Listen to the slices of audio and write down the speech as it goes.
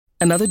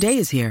Another day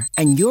is here,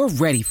 and you're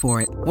ready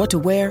for it. What to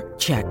wear?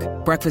 Check.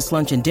 Breakfast,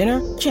 lunch, and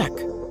dinner? Check.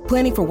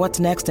 Planning for what's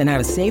next and how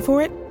to save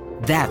for it?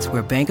 That's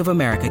where Bank of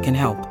America can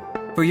help.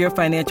 For your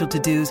financial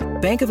to-dos,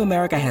 Bank of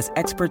America has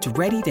experts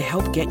ready to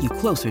help get you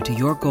closer to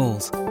your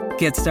goals.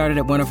 Get started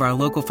at one of our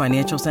local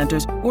financial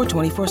centers or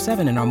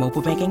 24/7 in our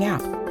mobile banking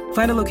app.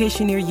 Find a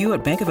location near you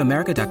at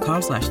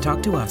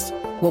bankofamerica.com/talktous.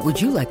 What would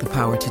you like the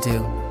power to do?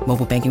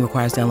 Mobile banking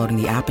requires downloading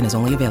the app and is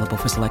only available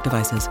for select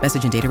devices.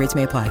 Message and data rates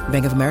may apply.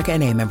 Bank of America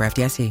N.A., member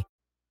FDIC.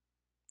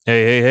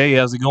 Hey,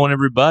 how's it going,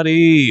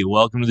 everybody?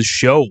 Welcome to the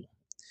show.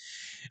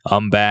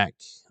 I'm back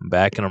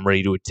and I'm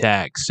ready to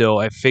attack. So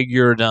I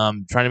figured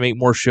trying to make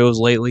more shows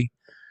lately.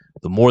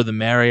 The more the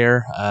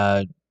merrier.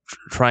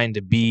 Trying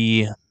to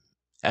be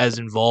as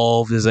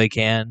involved as I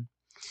can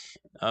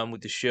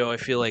with the show. I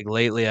feel like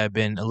lately I've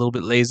been a little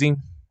bit lazy.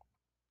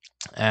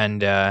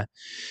 And I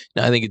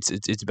think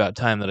it's about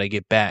time that I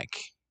get back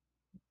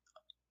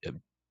to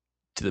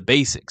the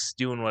basics,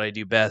 doing what I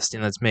do best,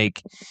 and let's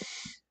make...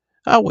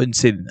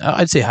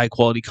 I'd say high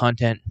quality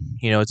content.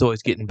 It's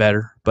always getting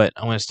better, but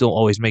I'm going to still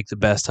always make the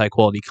best high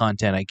quality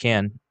content I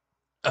can,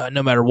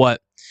 no matter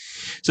what.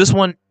 So this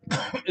one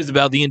is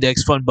about the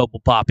index fund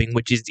bubble popping,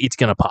 which is, it's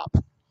going to pop.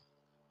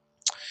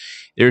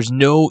 There's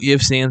no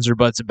ifs, ands, or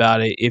buts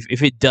about it.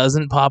 If it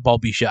doesn't pop, I'll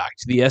be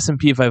shocked. The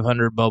S&P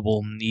 500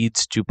 bubble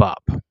needs to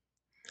pop.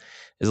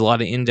 There's a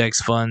lot of index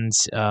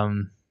funds.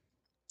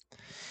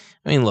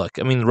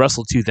 The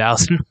Russell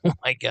 2000, oh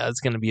my God, it's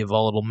going to be a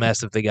volatile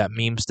mess if they got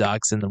meme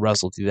stocks in the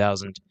Russell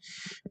 2000.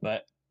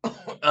 But,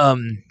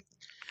 I'm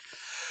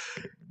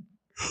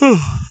a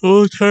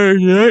little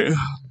tired tonight.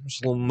 I'm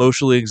just a little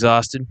emotionally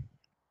exhausted.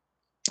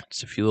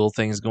 Just a few little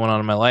things going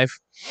on in my life.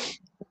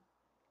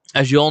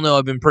 As you all know,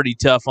 I've been pretty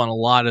tough on a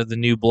lot of the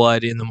new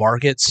blood in the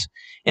markets.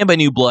 And by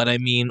new blood, I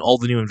mean all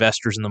the new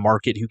investors in the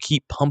market who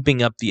keep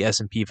pumping up the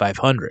S&P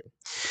 500.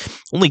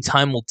 Only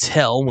time will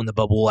tell when the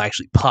bubble will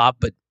actually pop,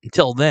 but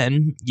until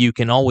then, you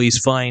can always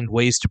find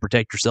ways to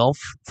protect yourself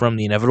from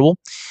the inevitable,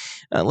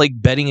 like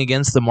betting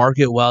against the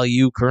market while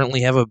you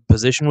currently have a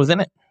position within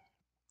it.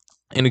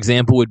 An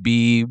example would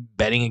be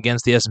betting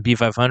against the S&P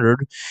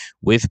 500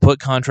 with put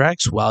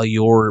contracts while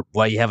you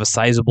have a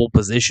sizable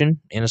position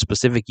in a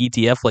specific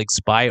ETF like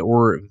SPY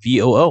or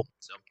VOO.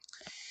 So,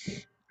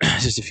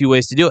 just a few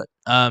ways to do it.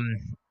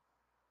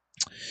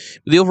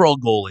 The overall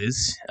goal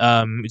is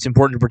it's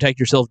important to protect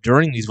yourself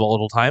during these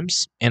volatile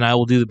times, and I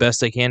will do the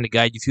best I can to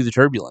guide you through the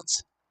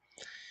turbulence.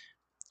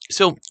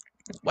 So,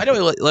 why do I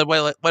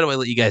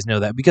let you guys know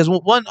that? Because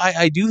one,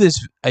 I do this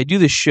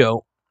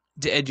show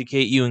to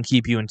educate you and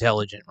keep you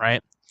intelligent,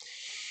 right?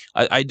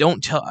 I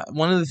don't tell.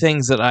 One of the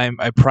things that I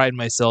pride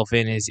myself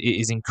in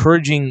is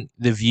encouraging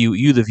the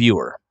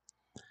viewer,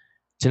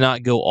 to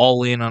not go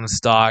all in on a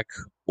stock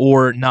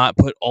or not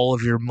put all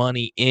of your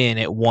money in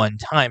at one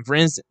time. For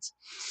instance,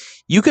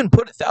 you can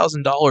put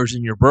 $1,000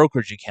 in your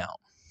brokerage account,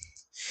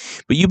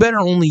 but you better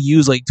only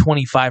use like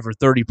 25 or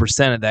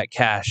 30% of that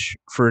cash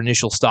for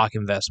initial stock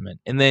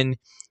investment, and then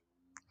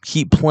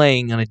keep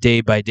playing on a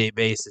day-by-day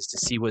basis to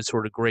see what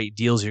sort of great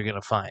deals you're going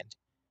to find.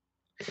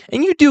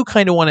 And you do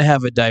kind of want to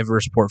have a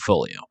diverse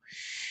portfolio.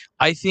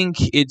 I think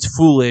it's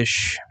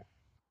foolish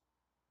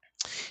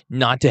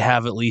not to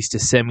have at least a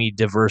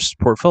semi-diverse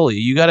portfolio.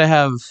 You got to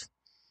have...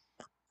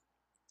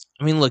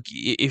 look,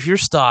 if your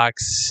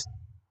stocks...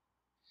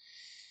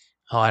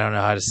 I don't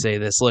know how to say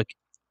this. Look,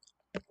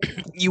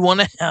 you want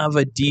to have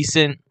a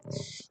decent...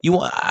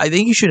 I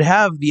think you should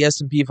have the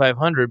S&P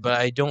 500, but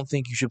I don't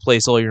think you should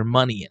place all your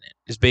money in it,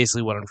 is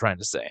basically what I'm trying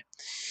to say.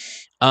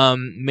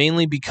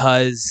 Mainly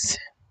because...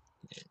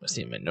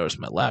 I notice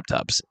my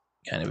laptop's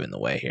kind of in the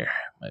way here,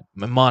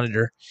 my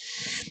monitor.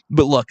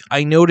 But look,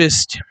 I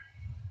noticed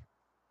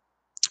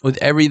with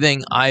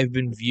everything I've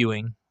been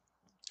viewing,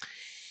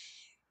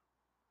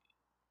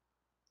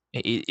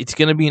 it's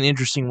going to be an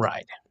interesting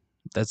ride.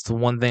 That's the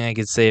one thing I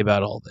could say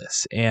about all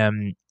this.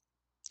 And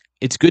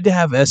it's good to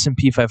have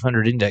S&P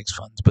 500 index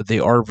funds, but they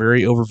are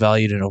very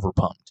overvalued and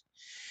overpumped.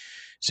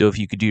 So if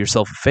you could do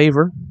yourself a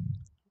favor,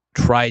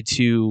 try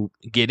to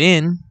get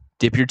in,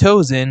 dip your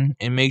toes in,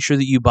 and make sure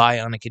that you buy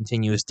on a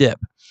continuous dip.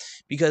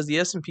 Because the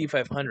S&P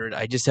 500,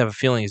 I just have a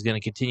feeling, is going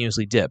to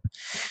continuously dip.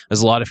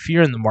 There's a lot of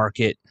fear in the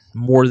market,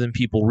 more than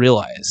people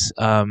realize.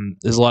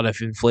 There's a lot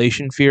of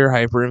inflation fear,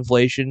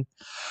 hyperinflation.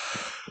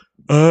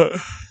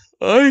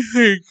 I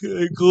think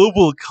the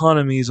global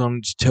economy is on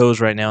its toes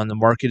right now, and the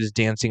market is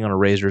dancing on a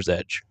razor's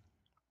edge.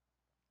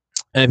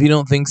 And if you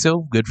don't think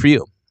so, good for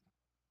you.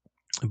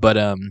 But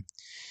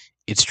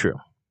it's true.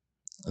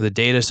 The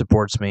data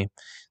supports me.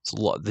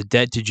 The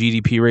debt to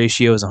GDP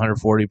ratio is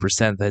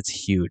 140%. That's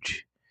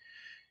huge.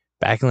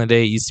 Back in the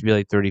day, it used to be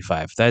like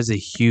 35. That is a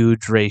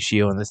huge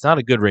ratio, and it's not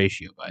a good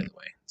ratio, by the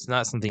way. It's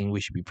not something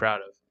we should be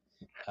proud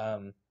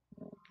of.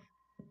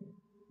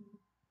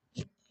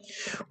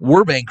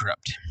 We're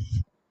bankrupt.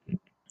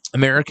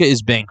 America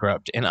is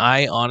bankrupt, and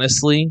I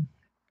honestly,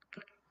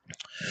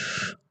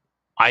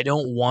 I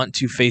don't want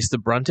to face the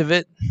brunt of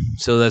it,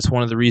 so that's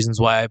one of the reasons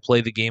why I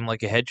play the game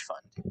like a hedge fund.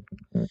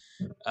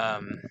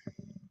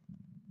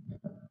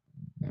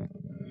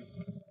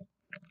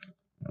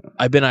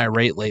 I've been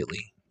irate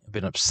lately. I've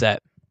been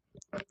upset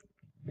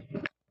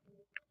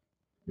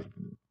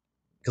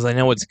because I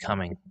know what's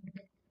coming.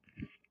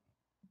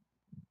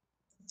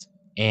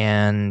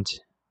 And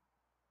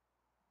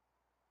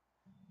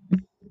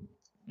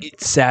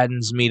it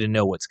saddens me to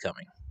know what's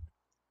coming.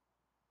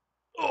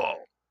 Oh,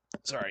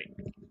 sorry.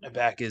 My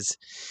back is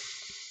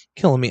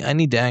killing me. I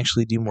need to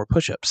actually do more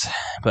push-ups.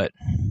 But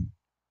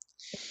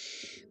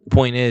the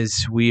point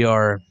is,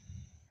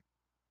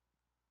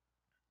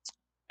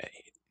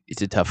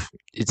 it's tough.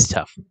 It's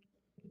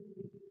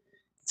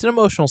an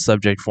emotional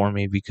subject for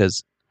me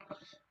because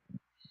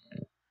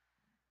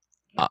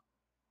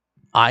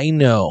I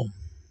know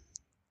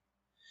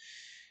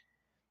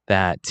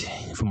that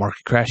if a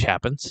market crash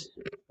happens,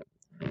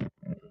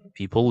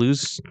 people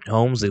lose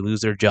homes, they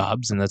lose their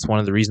jobs, and that's one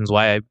of the reasons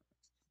why I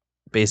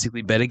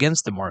basically bet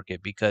against the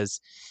market,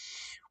 because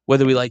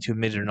whether we like to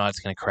admit it or not, it's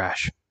going to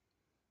crash.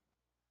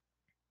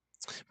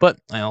 But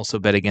I also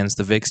bet against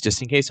the VIX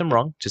just in case I'm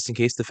wrong, just in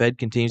case the Fed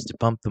continues to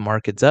pump the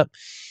markets up.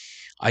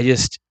 I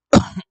just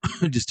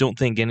don't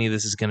think any of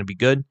this is going to be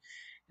good.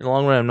 In the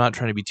long run, I'm not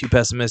trying to be too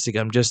pessimistic.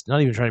 I'm just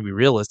not even trying to be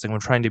realistic. I'm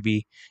trying to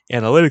be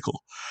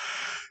analytical.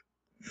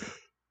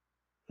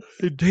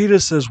 The data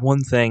says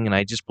one thing, and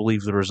I just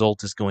believe the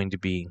result is going to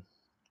be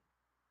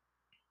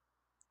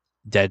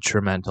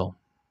detrimental.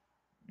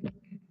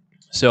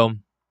 So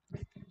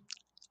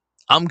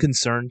I'm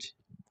concerned.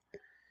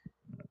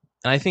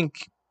 And I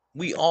think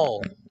we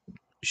all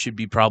should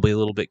be probably a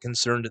little bit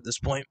concerned at this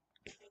point.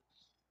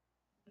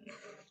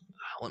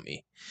 Let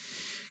me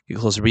get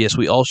closer. But yes,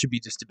 we all should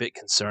be just a bit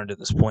concerned at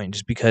this point,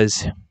 just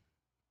because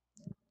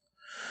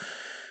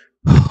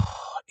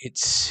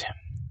it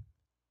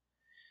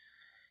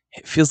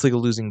feels like a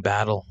losing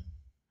battle.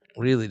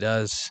 It really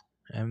does.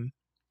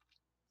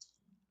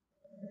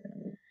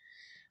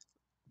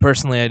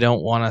 Personally, I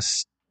don't want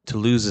us to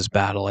lose this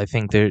battle. I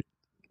think there's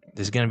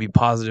going to be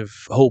positive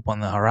hope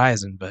on the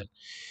horizon, but at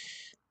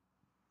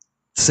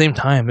the same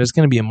time, there's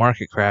going to be a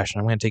market crash,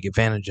 and I'm going to take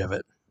advantage of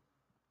it.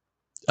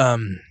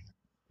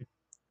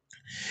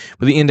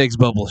 But the index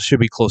bubble should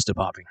be close to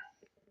popping.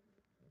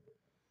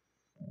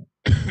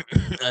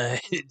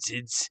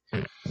 It's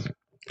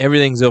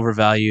everything's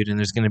overvalued, and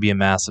there's going to be a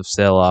massive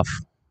sell-off,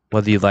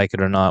 whether you like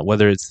it or not.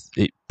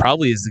 It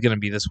probably is going to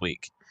be this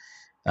week.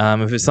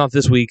 If it's not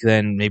this week,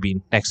 then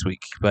maybe next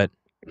week. But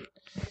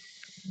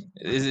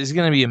it's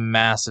going to be a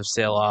massive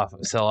sell-off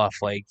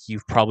like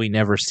you've probably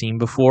never seen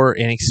before,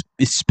 and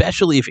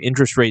especially if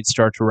interest rates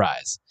start to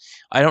rise.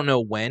 I don't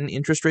know when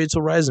interest rates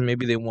will rise, and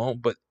maybe they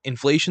won't, but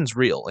inflation's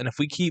real. And if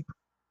we keep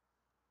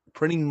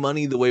printing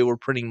money the way we're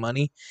printing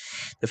money,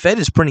 the Fed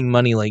is printing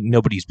money like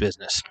nobody's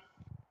business.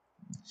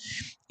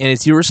 And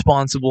it's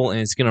irresponsible, and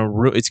it's gonna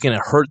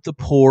hurt the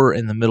poor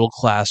and the middle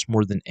class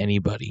more than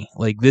anybody.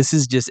 Like, this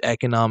is just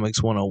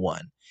economics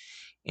 101.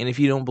 And if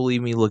you don't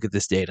believe me, look at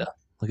this data.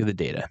 Look at the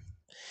data.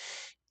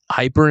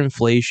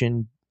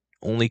 Hyperinflation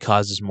only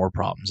causes more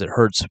problems. It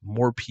hurts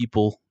more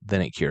people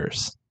than it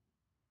cures.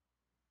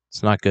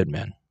 It's not good,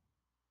 man.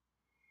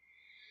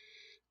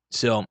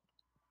 So,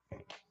 if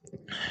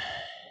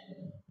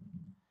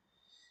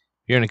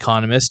you're an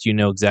economist, you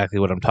know exactly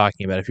what I'm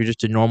talking about. If you're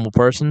just a normal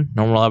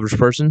average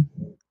person,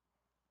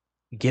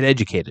 get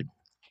educated.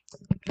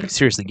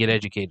 Seriously, get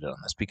educated on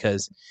this,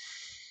 because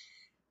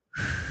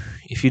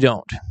if you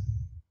don't,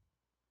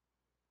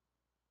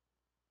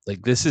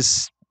 like, this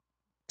is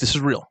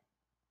real.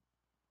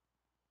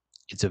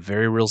 It's a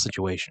very real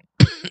situation.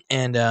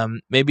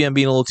 And maybe I'm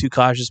being a little too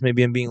cautious.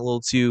 Maybe I'm being a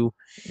little too,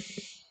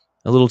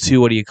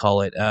 what do you call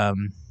it?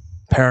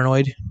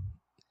 Paranoid.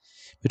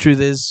 The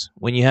truth is,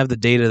 when you have the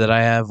data that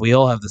I have, we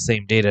all have the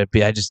same data.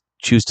 I just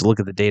choose to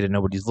look at the data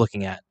nobody's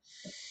looking at.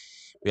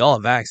 We all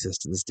have access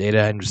to this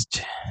data. I'm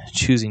just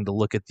choosing to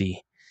look at the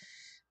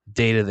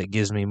data that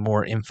gives me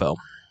more info.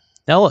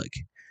 Now look,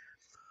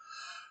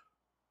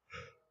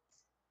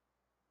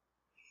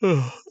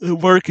 the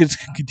markets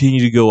can continue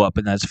to go up,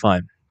 and that's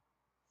fine.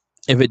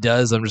 If it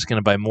does, I'm just going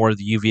to buy more of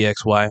the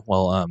UVXY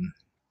while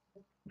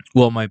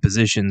my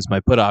positions, my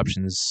put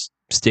options,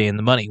 stay in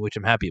the money, which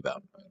I'm happy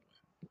about.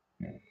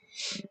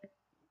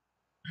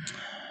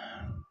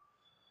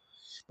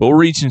 But we're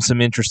reaching some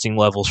interesting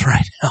levels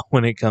right now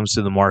when it comes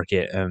to the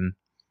market, and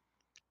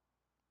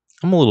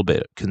I'm a little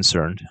bit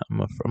concerned.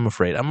 I'm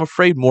afraid. I'm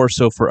afraid more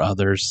so for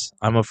others.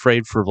 I'm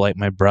afraid for, like,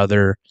 my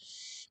brother.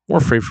 More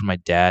afraid for my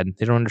dad.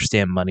 They don't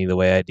understand money the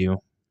way I do,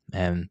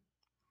 and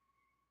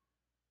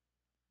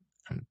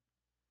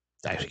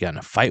I actually got in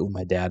a fight with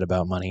my dad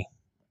about money,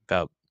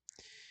 about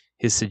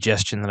his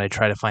suggestion that I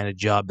try to find a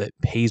job that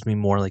pays me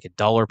more, like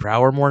 $1 per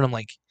hour more. And I'm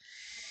like,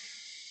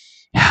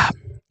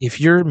 if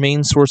your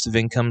main source of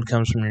income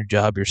comes from your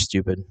job, you're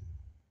stupid.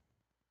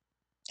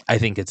 I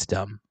think it's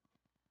dumb.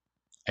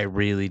 I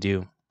really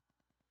do.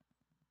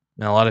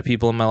 And a lot of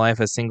people in my life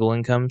have single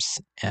incomes,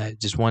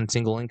 just one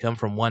single income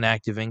from one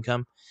active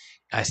income.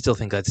 I still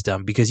think that's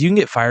dumb, because you can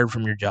get fired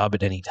from your job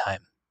at any time.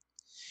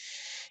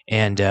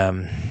 And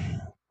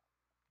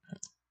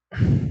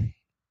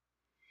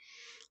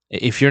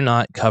if you're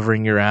not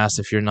covering your ass,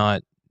 if you're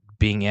not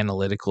being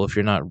analytical, if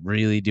you're not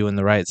really doing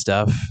the right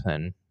stuff,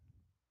 then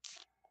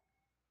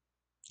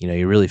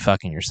you're really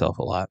fucking yourself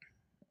a lot.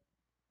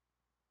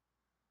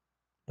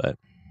 But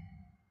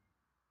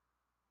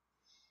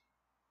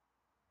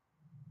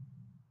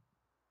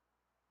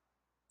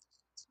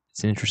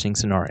it's an interesting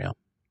scenario.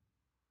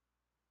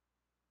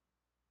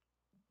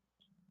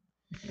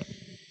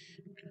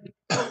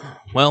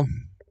 Well,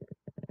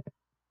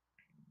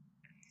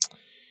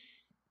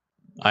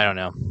 I don't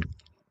know.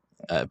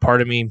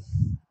 Part of me,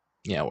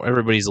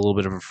 everybody's a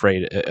little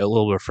afraid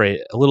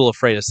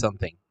of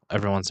something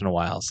every once in a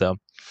while. So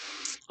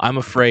I'm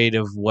afraid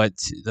of what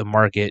the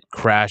market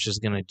crash is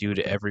going to do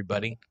to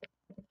everybody.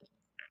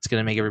 It's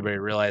going to make everybody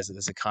realize that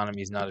this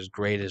economy is not as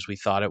great as we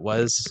thought it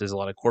was. There's a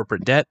lot of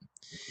corporate debt.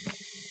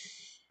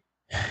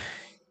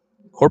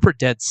 Corporate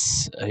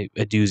debt's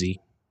a doozy.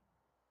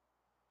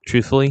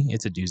 Truthfully,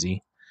 it's a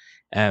doozy.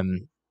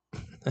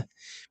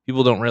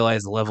 People don't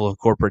realize the level of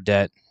corporate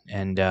debt,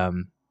 and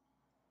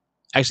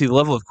actually, the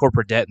level of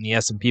corporate debt in the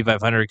S&P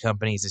 500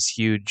 companies is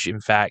huge. In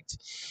fact,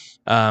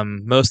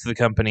 most of the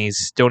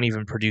companies don't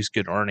even produce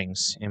good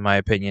earnings, in my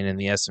opinion, in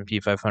the S&P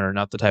 500,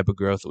 not the type of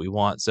growth that we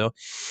want. So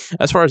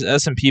as far as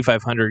S&P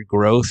 500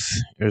 growth,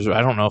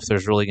 I don't know if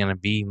there's really going to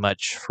be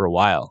much for a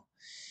while.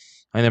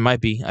 I mean, there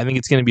might be. I think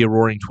it's going to be a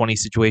roaring 20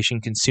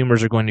 situation.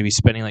 Consumers are going to be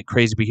spending like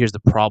crazy, but here's the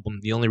problem.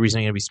 The only reason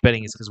they're going to be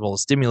spending is because of all the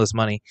stimulus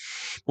money.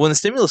 When the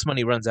stimulus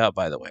money runs out,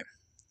 by the way,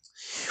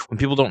 when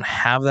people don't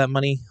have that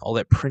money, all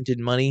that printed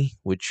money,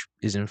 which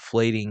is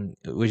inflating,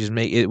 which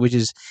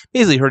is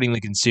basically hurting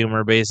the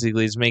consumer.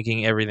 Basically, it's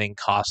making everything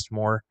cost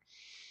more.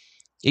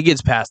 It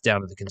gets passed down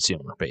to the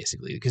consumer.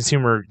 Basically,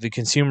 the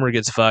consumer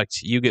gets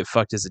fucked. You get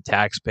fucked as a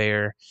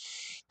taxpayer.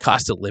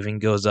 Cost of living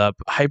goes up.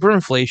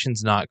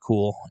 Hyperinflation's not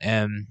cool,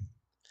 and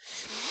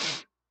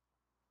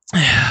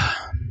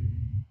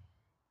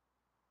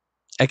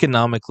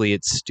economically,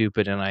 it's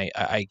stupid. And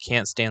I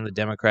can't stand the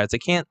Democrats.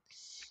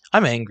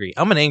 I'm angry.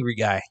 I'm an angry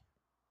guy.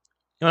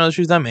 You know the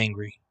truth? I'm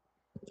angry.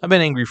 I've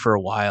been angry for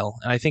a while,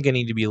 and I think I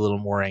need to be a little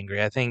more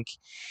angry. I think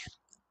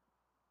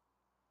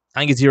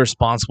it's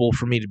irresponsible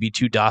for me to be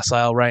too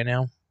docile right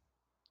now.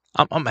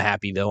 I'm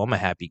happy, though. I'm a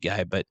happy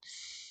guy, but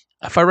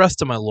if I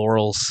rest on my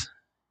laurels,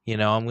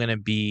 I'm going to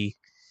be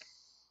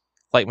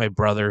like my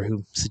brother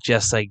who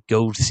suggests I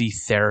go see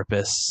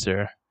therapists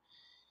or,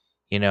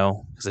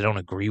 because I don't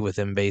agree with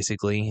him,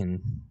 basically,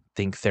 and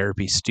think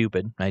therapy's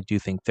stupid. I do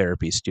think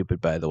therapy is stupid,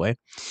 by the way.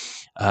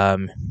 I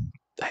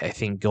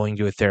think going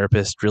to a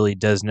therapist really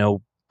does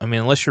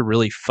unless you're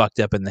really fucked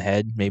up in the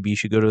head, maybe you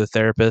should go to a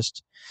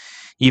therapist.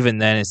 Even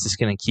then, it's just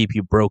going to keep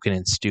you broken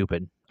and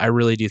stupid. I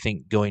really do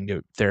think going to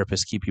a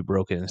therapist keep you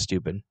broken and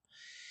stupid.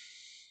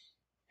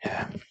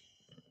 Yeah.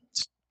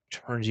 It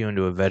turns you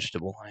into a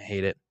vegetable. I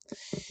hate it.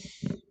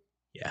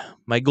 Yeah.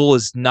 My goal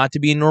is not to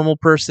be a normal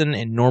person,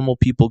 and normal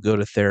people go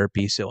to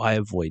therapy, so I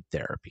avoid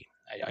therapy.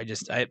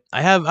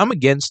 I'm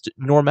against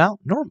normal.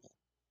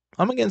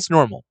 I'm against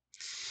normal.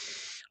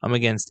 I'm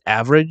against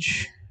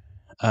average.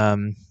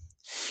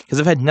 Because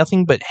I've had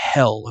nothing but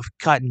hell. I've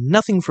gotten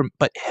nothing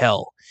but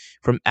hell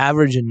from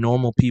average and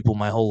normal people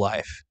my whole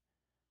life.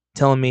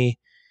 Telling me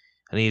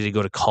I needed to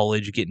go to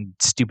college, get in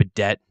stupid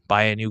debt,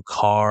 buy a new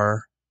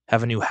car,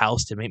 have a new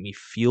house to make me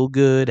feel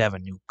good, have a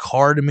new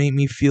car to make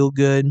me feel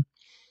good.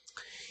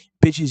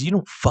 Bitches, you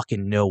don't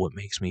fucking know what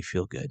makes me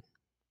feel good.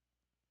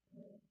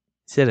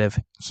 Instead of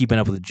keeping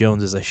up with the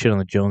Joneses, I shit on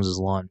the Joneses'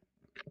 lawn.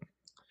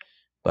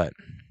 But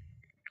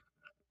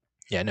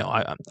yeah, no,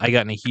 I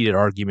got in a heated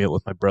argument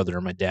with my brother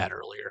and my dad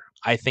earlier.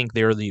 I think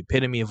they're the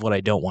epitome of what I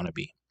don't want to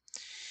be.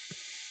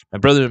 My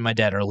brother and my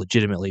dad are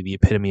legitimately the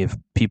epitome of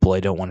people I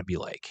don't want to be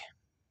like.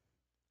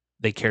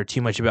 They care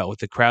too much about what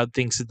the crowd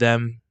thinks of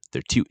them.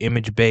 They're too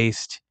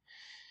image-based.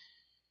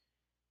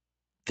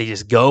 They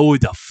just go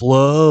with the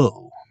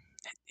flow.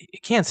 You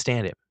can't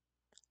stand it.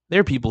 There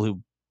are people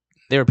who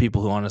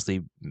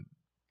honestly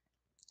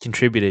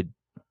contributed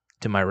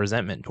to my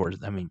resentment towards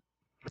them. I mean,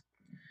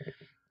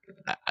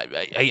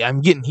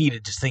 I'm getting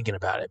heated just thinking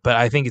about it, but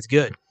I think it's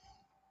good.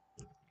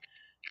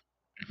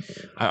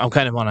 I'm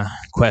kind of on a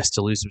quest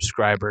to lose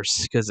subscribers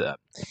because I'm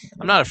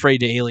not afraid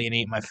to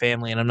alienate my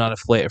family, and I'm not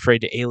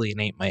afraid to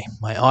alienate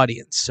my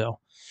audience. So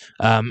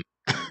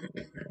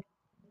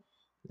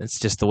it's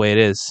just the way it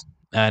is.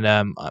 And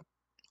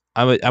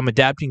I'm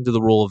adapting to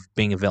the role of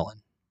being a villain.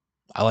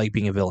 I like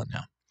being a villain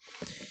now.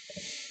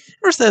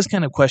 First, I was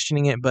kind of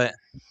questioning it, but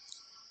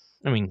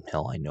I mean,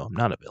 hell, I know I'm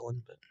not a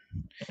villain, but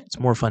it's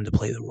more fun to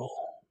play the role.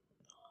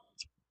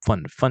 It's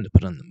fun to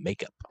put on the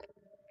makeup.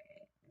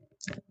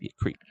 Be a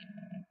creep.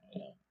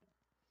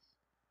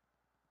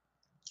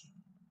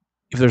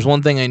 If there's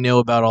one thing I know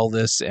about all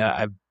this,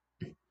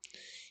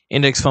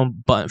 index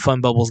fund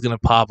bubble is going to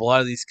pop. A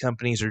lot of these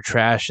companies are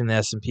trash in the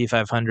S&P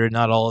 500.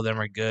 Not all of them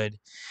are good.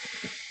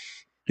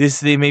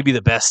 They may be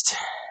the best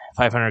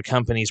 500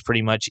 companies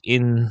pretty much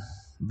in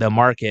the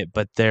market,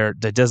 but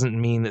that doesn't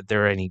mean that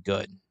they're any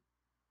good.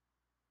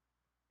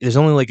 There's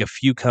only like a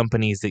few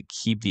companies that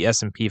keep the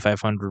S&P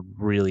 500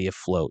 really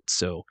afloat.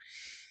 So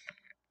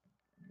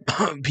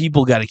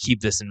people got to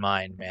keep this in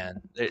mind,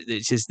 man.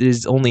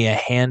 There's only a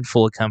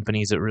handful of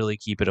companies that really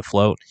keep it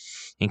afloat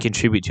and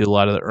contribute to a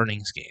lot of the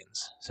earnings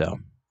gains. So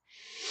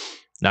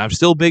now I'm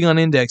still big on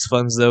index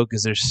funds though,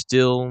 because there's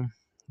still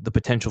the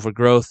potential for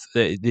growth.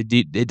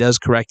 It does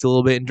correct a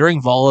little bit, and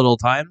during volatile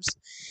times,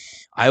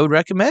 I would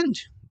recommend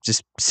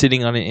just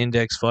sitting on an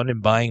index fund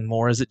and buying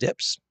more as it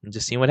dips and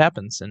just seeing what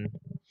happens. And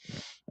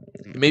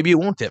maybe it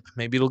won't dip.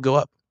 Maybe it'll go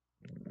up.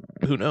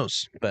 Who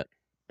knows? But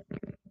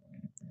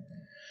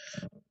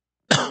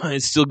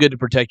it's still good to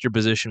protect your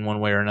position one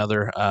way or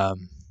another.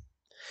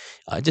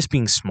 Just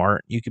being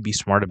smart. You could be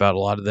smart about a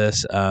lot of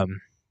this.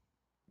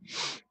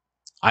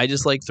 I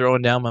just like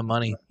throwing down my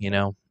money,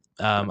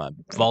 a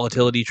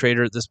volatility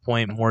trader at this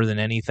point more than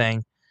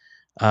anything.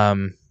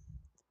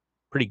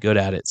 Pretty good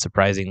at it,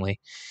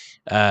 surprisingly.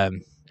 But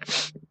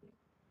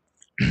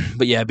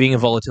yeah, being a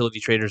volatility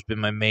trader has been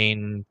my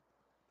main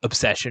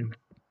obsession.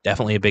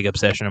 Definitely a big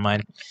obsession of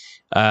mine.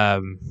 I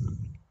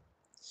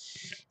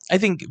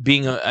think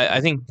being on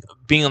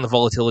the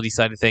volatility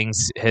side of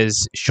things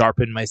has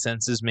sharpened my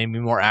senses, made me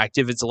more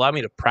active. It's allowed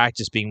me to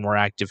practice being more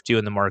active too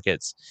in the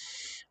markets.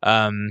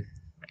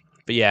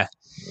 But yeah,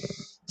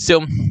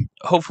 so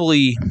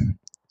hopefully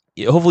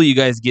you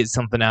guys get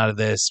something out of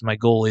this. My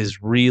goal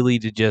is really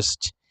to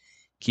just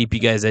keep you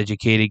guys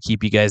educated,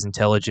 keep you guys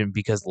intelligent,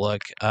 because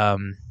look,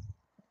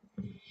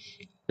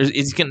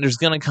 there's going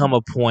to come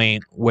a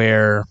point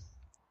where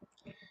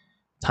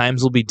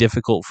times will be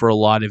difficult for a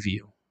lot of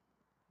you.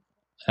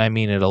 I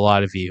mean it, a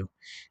lot of you.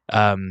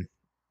 And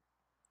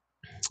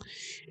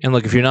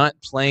look, if you're not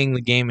playing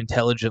the game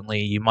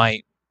intelligently, you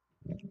might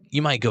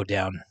go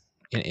down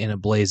in a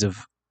blaze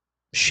of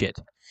shit.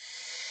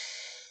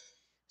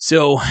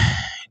 So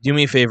do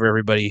me a favor,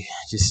 everybody.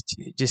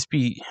 Just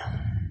be,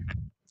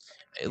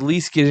 at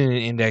least get in an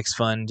index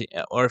fund,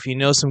 or if you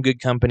know some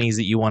good companies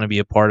that you want to be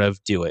a part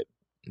of, do it.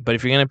 But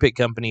if you're going to pick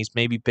companies,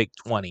 maybe pick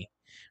 20,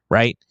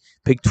 right?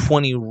 Pick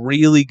 20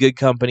 really good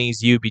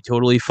companies you'd be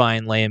totally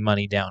fine laying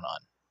money down on.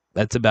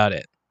 That's about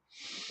it.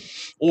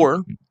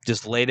 Or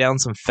just lay down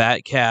some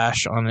fat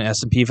cash on an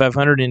S&P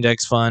 500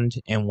 index fund,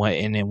 and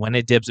when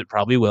it dips, it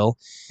probably will,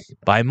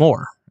 buy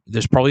more.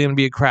 There's probably going to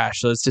be a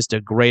crash, so it's just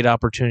a great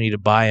opportunity to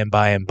buy and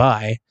buy and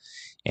buy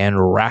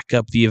and rack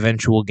up the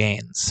eventual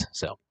gains.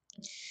 So,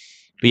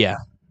 but yeah,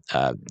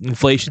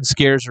 inflation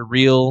scares are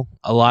real.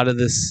 A lot of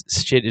this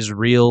shit is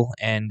real,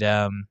 and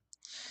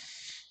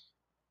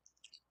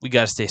we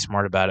got to stay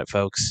smart about it,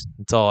 folks.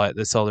 That's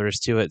all there is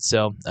to it.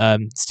 So,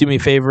 just do me a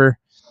favor.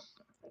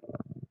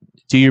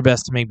 Do your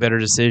best to make better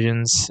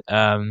decisions.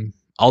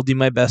 I'll do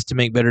my best to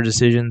make better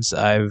decisions.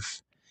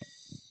 I've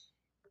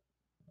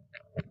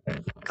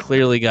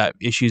clearly got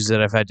issues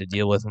that I've had to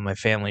deal with my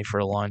family for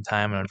a long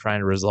time, and I'm trying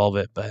to resolve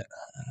it, but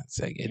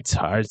it's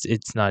hard.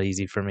 It's not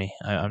easy for me.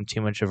 I'm too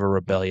much of a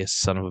rebellious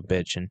son of a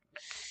bitch, and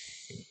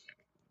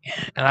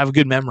I have a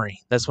good memory.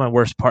 That's my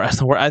worst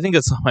part. I think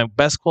it's my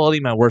best quality,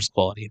 my worst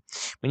quality.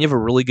 When you have a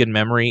really good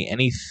memory,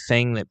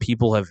 anything that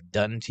people have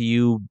done to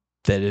you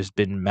that has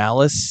been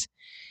malice,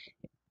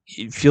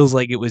 it feels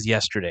like it was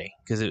yesterday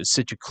because it was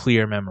such a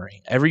clear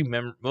memory.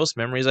 Most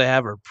memories I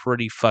have are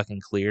pretty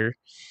fucking clear.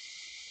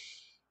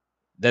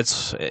 I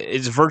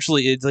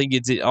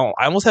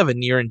almost have a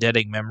near and dead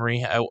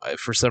memory.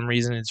 For some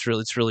reason, it's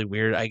really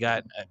weird.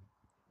 I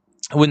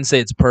wouldn't say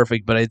it's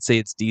perfect, but I'd say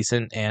it's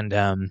decent, and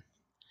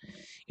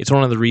it's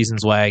one of the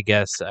reasons why I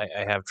guess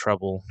I have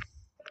trouble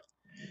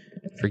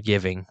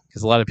forgiving,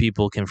 because a lot of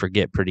people can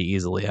forget pretty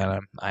easily,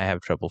 and I have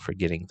trouble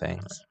forgetting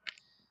things.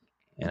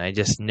 And I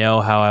just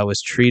know how I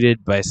was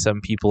treated by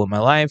some people in my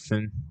life,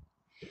 and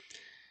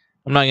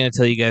I'm not going to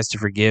tell you guys to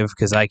forgive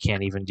because I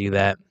can't even do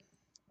that.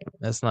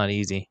 That's not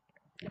easy.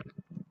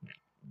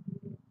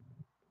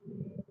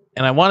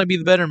 And I want to be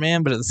the better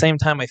man, but at the same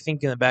time, I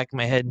think in the back of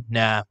my head,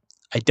 nah,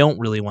 I don't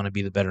really want to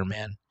be the better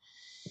man.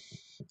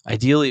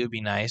 Ideally, it would be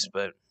nice,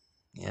 but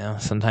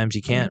sometimes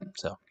you can't.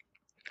 So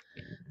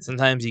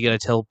sometimes you got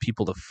to tell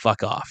people to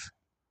fuck off.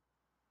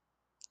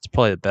 It's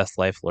probably the best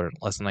life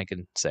lesson I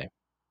can say.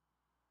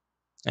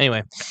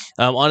 Anyway,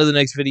 on to the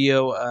next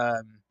video.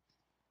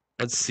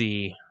 Let's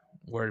see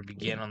where to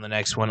begin on the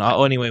next one.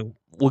 Anyway,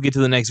 we'll get to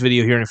the next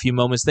video here in a few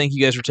moments. Thank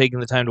you guys for taking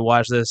the time to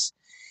watch this.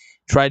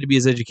 Tried to be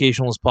as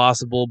educational as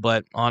possible,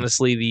 but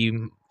honestly, the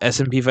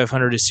S&P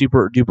 500 is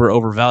super duper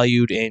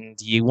overvalued, and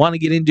you want to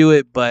get into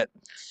it, but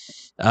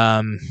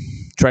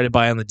try to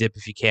buy on the dip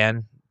if you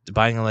can.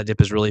 Buying on the dip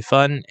is really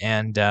fun,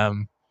 and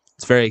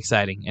it's very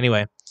exciting.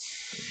 Anyway,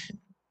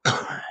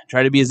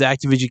 try to be as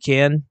active as you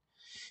can.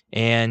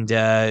 And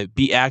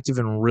be active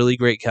in really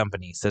great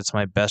companies. That's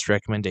my best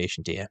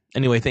recommendation to you.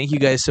 Anyway, thank you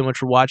guys so much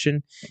for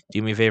watching.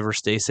 Do me a favor,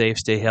 stay safe,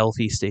 stay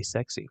healthy, stay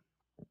sexy.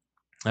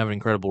 Have an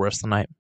incredible rest of the night.